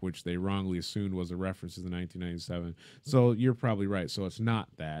Black, which they wrongly assumed was a reference to the 1997. So you're probably right. So it's not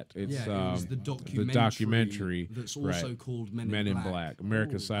that. It's Yeah, it was the documentary that's also right, called Men Men in in Black. Black,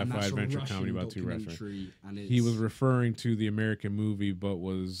 America's And sci-fi that's a adventure Russian comedy about two wrestlers. documentary, and He was it's- referring to the American movie, but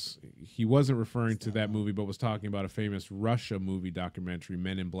he wasn't referring to that movie, but was talking about a famous Russia movie documentary,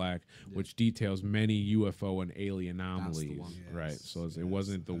 Men in Black, which details many UFO and alien anomalies. one. Right. So it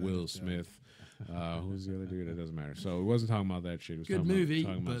wasn't the Will Smith. Who's the other dude? It doesn't matter. So it wasn't talking about that shit. It was Good talking movie, about,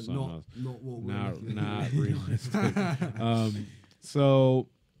 talking about but something not else. not what we're looking Not at. realistic. So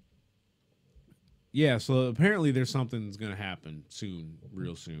yeah, so apparently there's something that's gonna happen soon,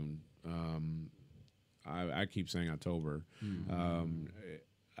 real soon. I keep saying October.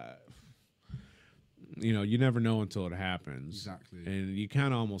 You never know until it happens. Exactly. And you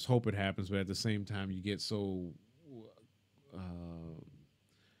kind of almost hope it happens, but at the same time, you get so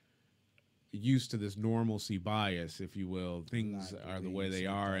used to this normalcy bias, if you will. Things Like are the way they things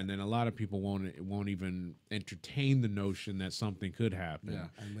like are, that. and then a lot of people won't even entertain the notion that something could happen. Yeah.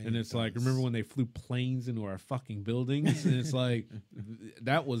 And when And it it's like, does- remember when they flew planes into our fucking buildings? And it's like,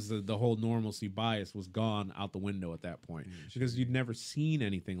 that was the whole normalcy bias was gone out the window at that point because you'd never seen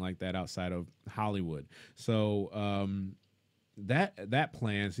anything like that outside of Hollywood. So that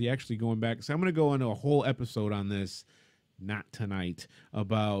plan, see, actually going back, so I'm going to go into a whole episode on this, not tonight,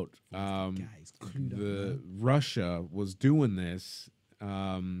 about Guys, clued up, the man. Russia was doing this.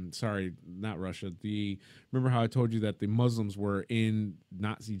 Sorry, not Russia. Remember how I told you that the Muslims were in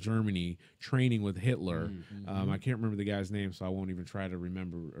Nazi Germany training with Hitler. I can't remember the guy's name, so I won't even try to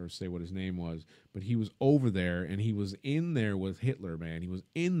remember or say what his name was. But he was over there, and he was in there with Hitler, man. He was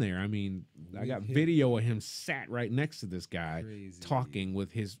in there. I mean, I got video of him sat right next to this guy Crazy. talking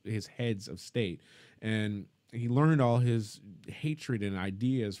with his heads of state. And he learned all his hatred and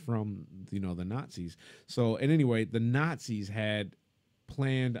ideas from the Nazis. So, and anyway, the Nazis had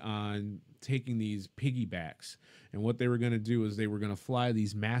planned on taking these piggybacks, and what they were going to do is they were going to fly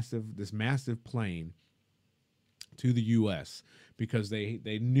this massive plane to the U.S. because they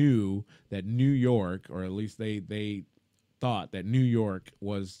knew that New York, or at least they thought that New York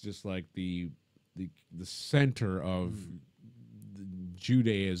was just like the center of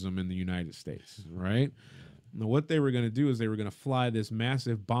Judaism in the United States, right? Now, what they were going to do is they were going to fly this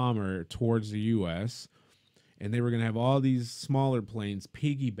massive bomber towards the U.S., and they were going to have all these smaller planes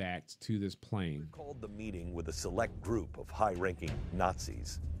piggybacked to this plane. Called the meeting with a select group of high-ranking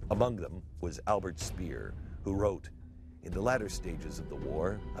Nazis. Among them was Albert Speer, who wrote, "In the latter stages of the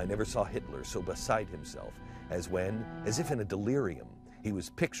war, I never saw Hitler so beside himself as when, as if in a delirium, he was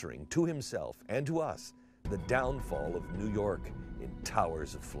picturing to himself and to us the downfall of New York in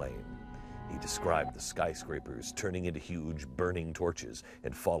towers of flame. He described the skyscrapers turning into huge burning torches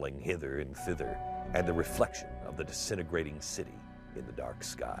and falling hither and thither, and the reflection of the disintegrating city in the dark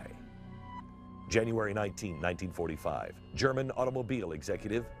sky." January 19, 1945, German automobile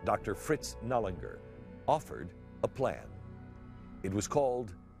executive Dr. Fritz Nallinger offered a plan. It was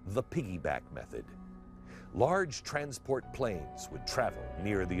called the piggyback method. Large transport planes would travel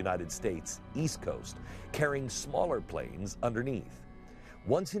near the United States East Coast, carrying smaller planes underneath.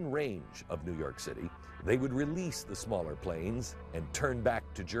 Once in range of New York City, they would release the smaller planes and turn back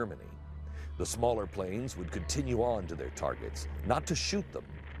to Germany. The smaller planes would continue on to their targets, not to shoot them,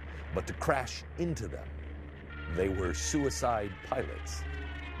 but to crash into them. They were suicide pilots.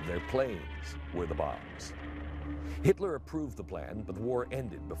 Their planes were the bombs. Hitler approved the plan, but the war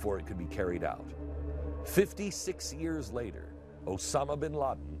ended before it could be carried out. 56 years later, Osama bin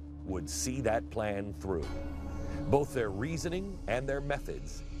Laden would see that plan through. Both their reasoning and their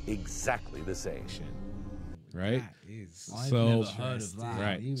methods exactly the same. Right? That is I've So- never heard of that.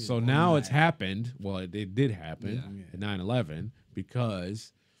 Right. Even So on now that. it's happened. Well, it did happen at 9/11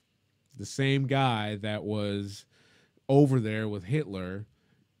 because the same guy that was over there with Hitler,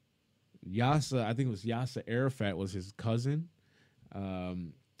 Yasser, I think it was Yasser Arafat, was his cousin.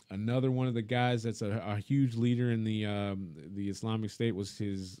 Another one of the guys that's a huge leader in the Islamic State was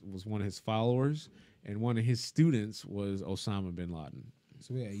one of his followers, and one of his students was Osama bin Laden.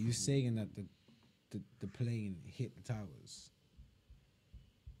 So wait, are you saying that the plane hit the towers?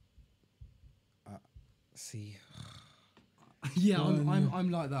 See, Yeah, Oh, no.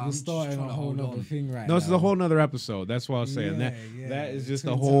 I'm like that. we're I'm just starting trying a to whole hold other on. thing right No, now. this is a whole nother episode. That's what I was saying. Yeah, That is just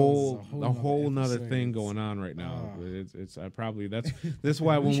Twin a Towers whole is a a whole whole nother nother thing episode. going on right now. Ah. It's I probably that's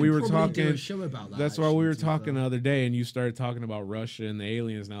why when should we were probably do talking a show about that, that's why we actually, were to be talking fair. the other day, and you started talking about Russia and the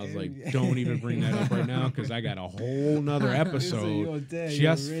aliens, and I was like, don't even bring that up right now because I got a whole nother you're episode there,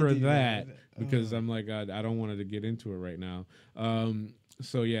 just you're for ready, that man. because I'm like I don't want to get into it right now.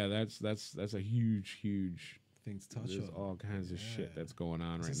 So yeah, that's a huge. Things to touch There's on. all kinds of shit that's going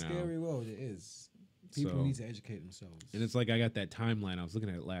on It's right a now. scary world. It is. People So- need to educate themselves. And it's like I got that timeline. I was looking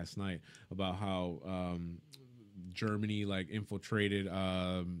at it last night about how Germany like infiltrated.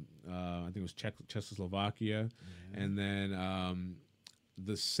 I think it was Czechoslovakia, and then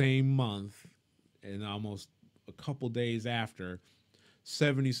the same month, and almost a couple days after,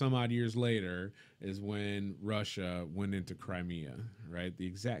 70 some odd years later, is when Russia went into Crimea. Right, the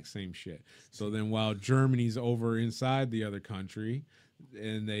exact same shit. So then, while Germany's over inside the other country,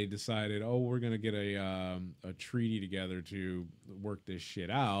 and they decided, oh, we're gonna get a treaty together to work this shit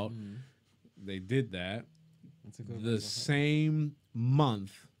out. They did that. The same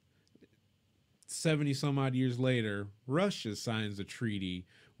month, 70 some odd years later, Russia signs a treaty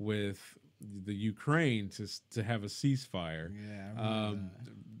with the Ukraine to have a ceasefire. Yeah, I remember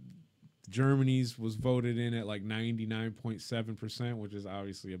that. Germany's was voted in at like 99.7%, which is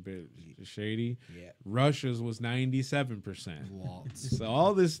obviously a bit shady. Yeah. Russia's was 97%. What? So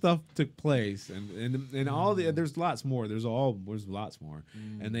all this stuff took place, and all the there's lots more. There's lots more,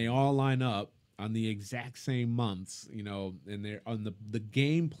 and they all line up on the exact same months, you know, and they're on the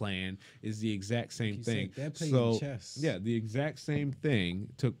game plan is the exact same you thing. said, they're playing so chess. yeah, the exact same thing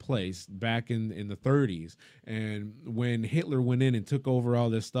took place back in the 30s, and when Hitler went in and took over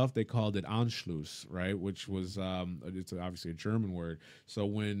all this stuff, they called it Anschluss, right? Which was it's obviously a German word. So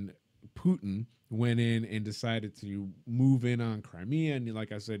when Putin went in and decided to move in on Crimea, and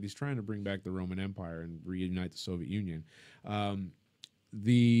like I said, he's trying to bring back the Roman Empire and reunite the Soviet Union. I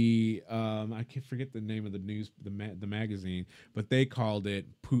can't forget the name of the magazine, but they called it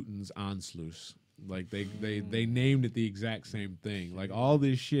Putin's Anschluss. Like they named it the exact same thing. Like all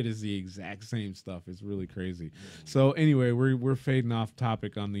this shit is the exact same stuff. It's really crazy. So anyway, we're fading off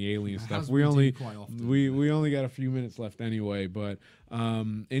topic on the alien stuff. As We we do only quite often. we only got a few minutes left anyway. But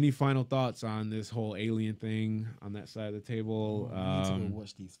any final thoughts on this whole alien thing on that side of the table? I need to go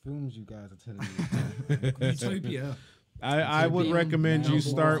watch these films you guys are telling me. Utopia. I would Utopia recommend you number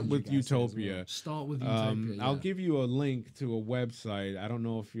start one, with you guys said as Utopia. Start with Utopia. I'll yeah. give you a link to a website. I don't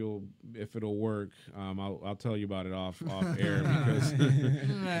know if it'll work. I'll tell you about it off air because I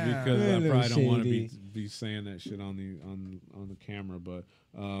little probably don't want to shady. be saying that shit on the camera, but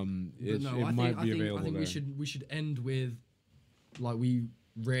But it no, might be available I think there. we should end with, like we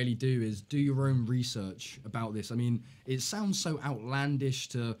rarely do, is do your own research about this. I mean, it sounds so outlandish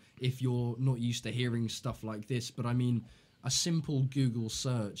to if you're not used to hearing stuff like this, but I mean, a simple Google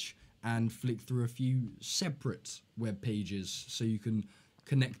search and flick through a few separate web pages so you can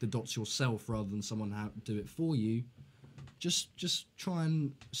connect the dots yourself rather than someone do it for you. Just try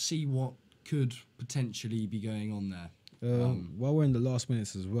and see what could potentially be going on there. While we're in the last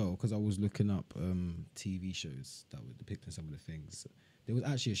minutes as well, because I was looking up TV shows that were depicting some of the things. There was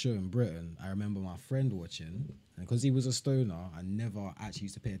actually a show in Britain I remember my friend watching, and because he was a stoner, I never actually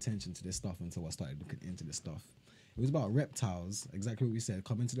used to pay attention to this stuff until I started looking into this stuff. It was about reptiles, exactly what we said,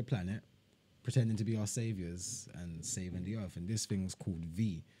 coming to the planet, pretending to be our saviors and saving the earth. And this thing's called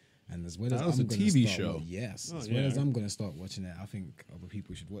V. And as well as That was I'm a gonna TV start show. yes, Oh, as well yeah. as I'm going to start watching it, I think other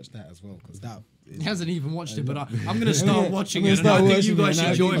people should watch that as well because that He hasn't even watched it, but I'm going to start watching it. And start I think you watching guys it,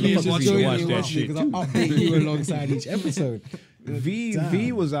 and should I join think me you in should watching join it. me as in well. watching because I'll update you alongside each episode. V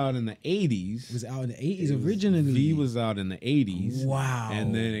Damn. was out in the 80s. Was it out in the 80s originally? V was out in the 80s. Wow.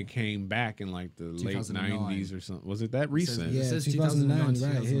 And then it came back in like the late 2009. 90s or something. Was it that recent? yeah, It says 2009,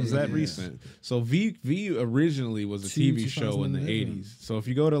 right here. Was that Yeah. recent? So V originally was a To TV show in the 2011. 80s. So if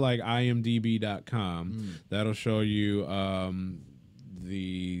you go to like imdb.com, that'll show you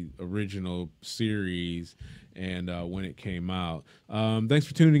the original series and when it came out. Thanks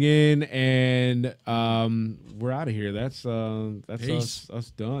for tuning in, and we're out of here. That's Peace.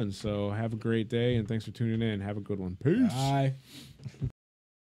 us done. So have a great day, and thanks for tuning in. Have a good one. Peace. Bye.